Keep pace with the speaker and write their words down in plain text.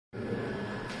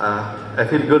I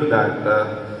feel good that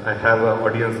I have an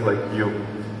audience like you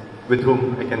with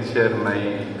whom I can share my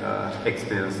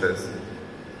experiences.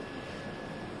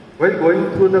 While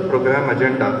going through the program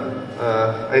agenda,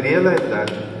 I realized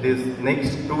that these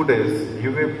next 2 days,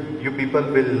 you people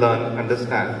will learn,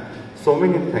 understand so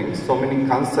many things, so many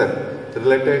concepts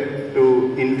related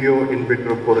to in-vivo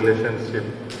in-vitro correlationship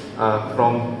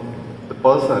from the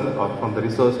person or from the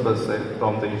resource person,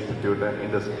 from the institute and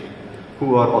industry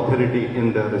who are authority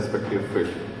in their respective field.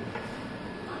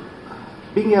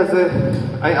 Being as a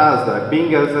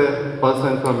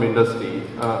person from industry,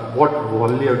 what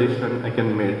value addition I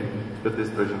can make to this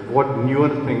project, what newer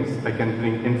things I can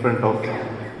bring in front of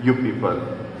you people.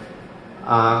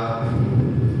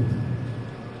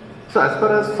 So as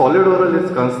far as solid oral is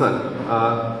concerned,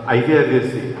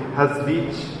 IVIVC has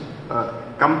reached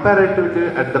comparatively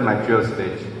at the mature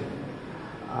stage.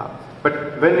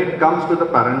 But when it comes to the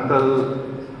parental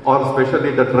or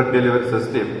especially the drug delivery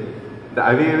system, the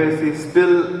IVIVC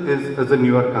still is a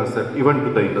newer concept even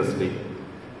to the industry.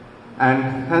 And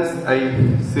hence I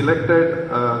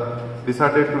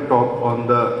decided to talk on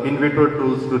the in vitro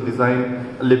tools to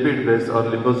design a lipid-based or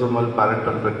liposomal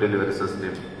parental drug delivery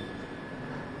system.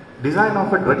 Design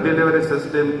of a drug delivery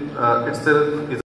system itself is